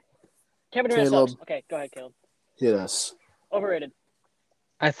 Okay. Kevin Durant sucks. Okay, go ahead, Caleb. Hit us. Overrated.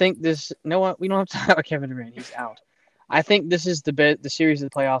 I think this. No, what? We don't have to talk about Kevin Durant. He's out. I think this is the series of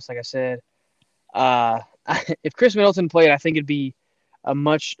the playoffs. Like I said, if Chris Middleton played, I think it'd be a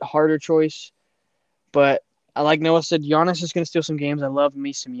much harder choice. But like Noah said, Giannis is going to steal some games. I love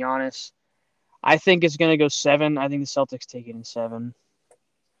me some Giannis. I think it's going to go 7. I think the Celtics take it in 7.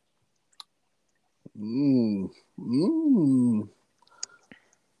 Mm, mm.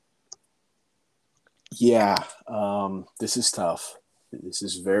 Yeah, this is tough. This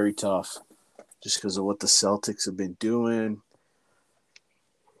is very tough just because of what the Celtics have been doing.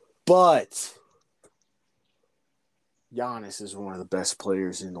 But Giannis is one of the best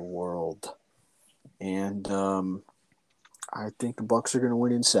players in the world. And I think the Bucks are going to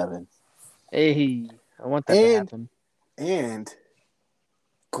win in 7. Hey, I want that to And happen. and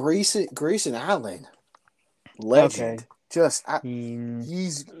Grayson Allen, legend. Okay.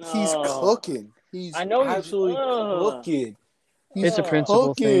 He's No. cooking. He's I know he's. absolutely cooking. He's It's a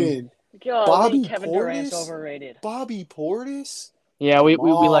principle thing. cooking. Golly, Bobby Kevin Durant's Portis? overrated. Bobby Portis? Yeah, Come we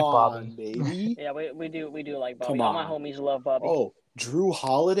like on, Bobby. baby. Yeah, we do like Come Bobby. All my on. homies love Bobby. Oh, Drew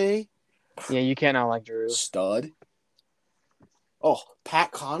Holiday? Yeah, you can't not like Drew. Stud. Oh,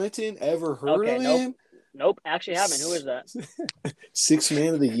 Pat Connaughton? Ever heard Okay, of nope. him? Nope, actually haven't. Who is that? 6th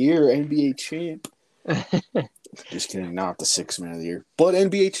man of the year, NBA champ. Just kidding, not the 6th man of the year. But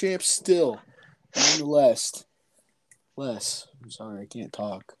NBA champ still. Nonetheless. I'm sorry, I can't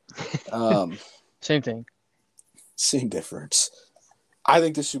talk. Same thing. Same difference. I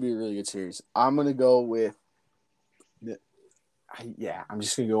think this should be a really good series. I'm going to go with I'm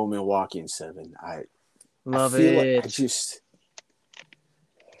just going to go with Milwaukee in 7. Love I feel it.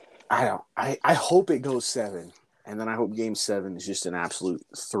 I hope it goes 7. And then I hope game 7 is just an absolute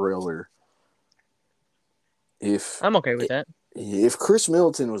thriller. I'm okay with that. If Chris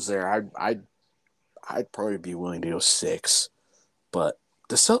Middleton was there, I'd probably be willing to go 6. But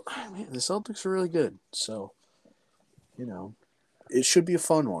the Celtics are really good. So, it should be a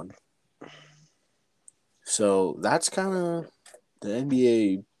fun one. So that's kind of the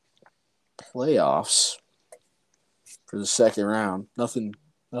NBA playoffs for the second round. Nothing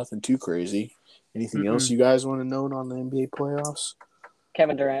too crazy. Anything else you guys want to note on the NBA playoffs?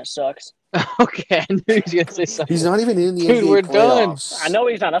 Kevin Durant sucks. Okay, I knew he was gonna say something. He's not even in the Dude, NBA we're done. playoffs. I know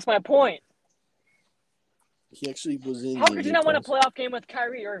he's not. That's my point. He actually was in. How the could NBA you not win a playoffs. playoff game with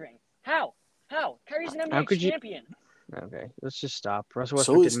Kyrie Irving? How? Kyrie's an How NBA could you- champion. Okay, let's just stop. Russell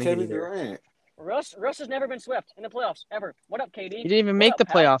So Westbrook is didn't make it Kevin either. Durant. Russ has never been swept in the playoffs ever. What up, KD? He didn't even What make up, the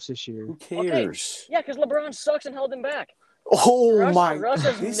pal? playoffs this year. Who cares? Yeah, because LeBron sucks and held him back. Oh Russ my!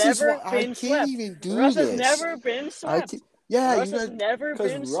 has This never is why I been can't swept. even do Russ this. has never been swept. Russ has never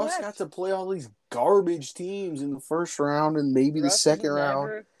because been Russ swept. got to play all these garbage teams in the first round and maybe the Russ second has round.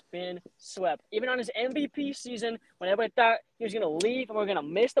 never been swept. Even on his MVP season, when everybody thought he was going to leave and we are going to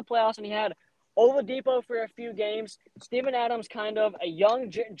miss the playoffs, and he had Oladipo for a few games, Steven Adams kind of, a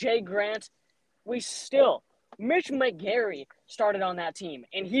young Jay Grant, Mitch McGarry started on that team,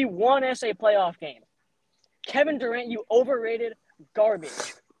 and he won us a playoff game. Kevin Durant, you overrated garbage.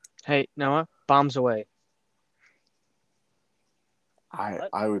 Hey, Noah, bombs away.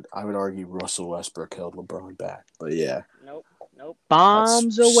 I would argue Russell Westbrook held LeBron back, but yeah, Nope.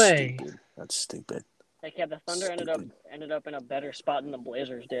 Bombs that's away. Stupid. That's stupid. Like, yeah, the Thunder Stupid. ended up in a better spot than the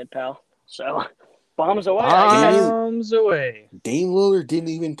Blazers did, pal. So, bombs away, I guess. Bombs away. Dame Lillard didn't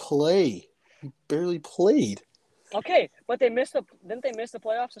even play. He barely played. Okay, but didn't they miss the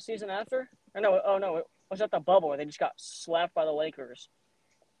playoffs the season after? Or no, it was at the bubble where they just got slapped by the Lakers.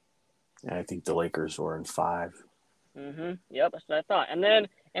 Yeah, I think the Lakers were in 5. Yep, that's what I thought. And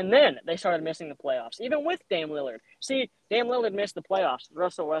then they started missing the playoffs, even with Dame Lillard. See, Dame Lillard missed the playoffs.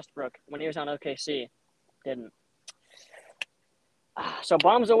 Russell Westbrook, when he was on OKC, didn't. So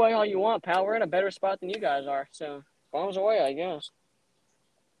bombs away all you want, pal. We're in a better spot than you guys are. So bombs away, I guess.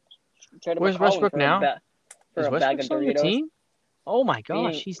 Where's Westbrook now? For Is a Westbrook bag of still on the Doritos. team? Oh my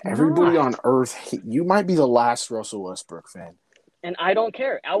gosh, he's Everybody not. on earth, you might be the last Russell Westbrook fan. And I don't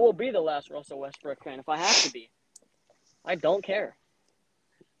care. I will be the last Russell Westbrook fan if I have to be. I don't care.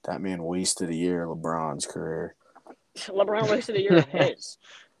 That man wasted a year of LeBron's career. LeBron wasted a year of his.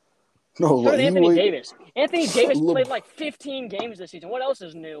 No, So did Anthony Davis. Anthony Davis played like 15 games this season. What else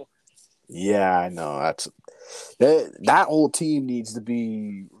is new? Yeah, I know. That whole team needs to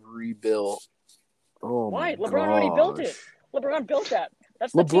be rebuilt. Oh Why? my LeBron already built it. gosh. LeBron built that.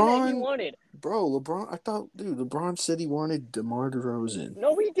 That's the team that he wanted. Bro, LeBron said he wanted DeMar DeRozan.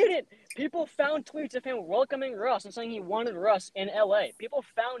 No, he didn't. People found tweets of him welcoming Russ and saying he wanted Russ in LA. People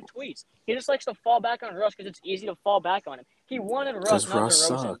found tweets. He just likes to fall back on Russ because it's easy to fall back on him. He wanted Russ, not Russ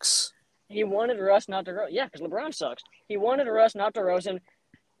DeRozan. sucks. He wanted Russ, not DeRozan. Yeah, because LeBron sucks. He wanted Russ, not DeRozan.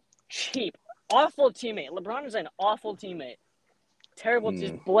 Cheap. Awful teammate. LeBron is an awful teammate. Terrible.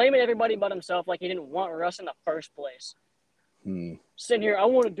 Just blaming everybody but himself like he didn't want Russ in the first place. Sitting here, I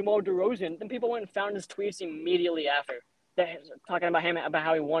wanted DeMar DeRozan. Then people went and found his tweets immediately after. Talking about him, about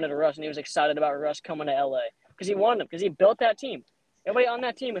how he wanted Russ, and he was excited about Russ coming to LA. Because he wanted him, because he built that team. Everybody on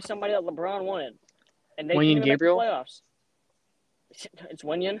that team is somebody that LeBron wanted. and they didn't Wenyan even make the Gabriel? playoffs. It's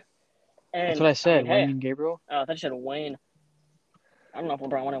Wenyan. That's And what I said. hey, Wenyan Gabriel. I thought you said Wayne. I don't know if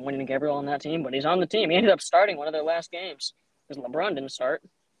LeBron wanted Wenyan Gabriel on that team, but he's on the team. He ended up starting one of their last games because LeBron didn't start.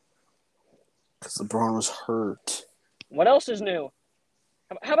 Because LeBron was hurt. What else is new?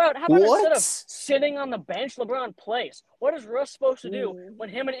 How about instead of sitting on the bench, LeBron plays? What is Russ supposed to do when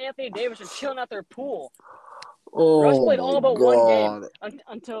him and Anthony Davis are chilling at their pool? Russ played all but one game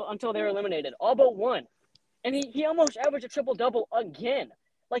until they were eliminated. All but one. And he almost averaged a triple-double again.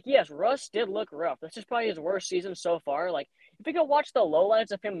 Like, yes, Russ did look rough. This is probably his worst season so far. Like, if you go watch the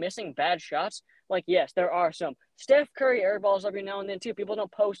lowlights of him missing bad shots, like, yes, there are some. Steph Curry airballs every now and then, too. People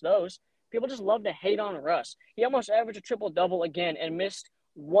don't post those. People just love to hate on Russ. He almost averaged a triple-double again and missed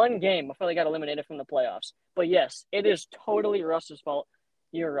one game before they got eliminated from the playoffs. But, yes, it is totally Russ's fault.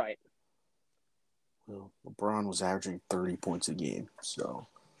 You're right. Well, LeBron was averaging 30 points a game, so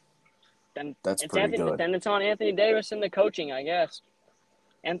Then that's pretty good. Then it's on Anthony Davis and the coaching, I guess.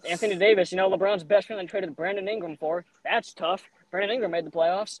 And Anthony Davis, LeBron's best friend that traded Brandon Ingram for. That's tough. Brandon Ingram made the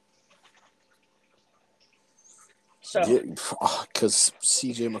playoffs. So, because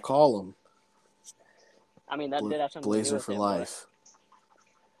C.J. McCollum. I mean, that did have something Blazer to do with for it, life.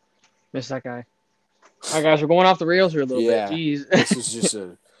 Miss that guy. All right, guys, we're going off the rails here a little bit. Jeez. This is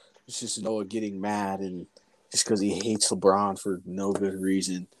just Noah getting mad and just because he hates LeBron for no good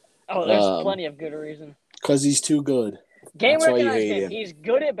reason. Oh, there's plenty of good reason. Because he's too good. Game That's why you recognized hate game. him. He's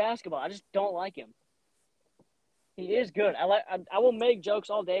good at basketball. I just don't like him. He is good. I will make jokes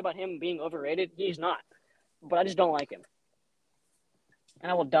all day about him being overrated. He's not. But I just don't like him.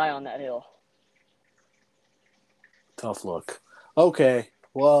 And I will die on that hill. Tough look. Okay,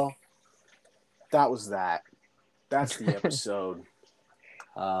 well, that was that. That's the episode.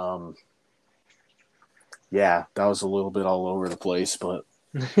 Yeah, that was a little bit all over the place, but,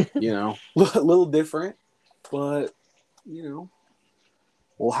 a little different. But,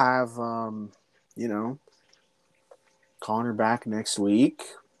 we'll have, Connor back next week.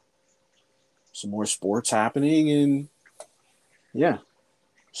 Some more sports happening, and, yeah.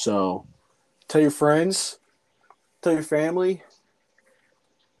 So, tell your friends, tell your family,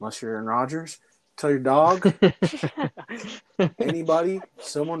 unless you're Aaron Rodgers, tell your dog, anybody,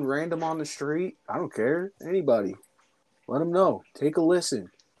 someone random on the street, I don't care, anybody. Let them know. Take a listen.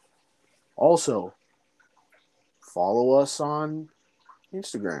 Also, follow us on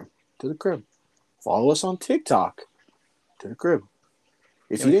Instagram, To The Crib. Follow us on TikTok, To The Crib.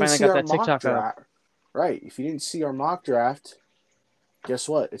 If you didn't see our mock draft, right? If you didn't see our mock draft, guess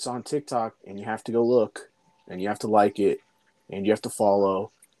what? It's on TikTok, and you have to go look, and you have to like it, and you have to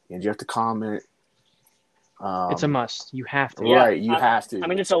follow, and you have to comment. It's a must. You have to. Right, you have to. I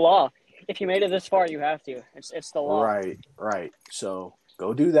mean, it's a law. If you made it this far, you have to. It's the law. Right. So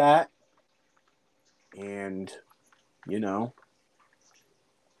go do that, and yeah.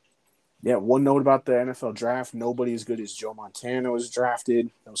 One note about the NFL draft: nobody as good as Joe Montana was drafted.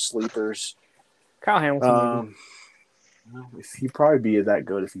 No sleepers. Kyle Hamilton. If he'd probably be that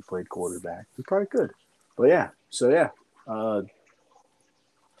good if he played quarterback, he probably could. But yeah, so yeah.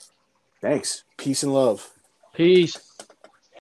 Thanks. Peace and love. Peace.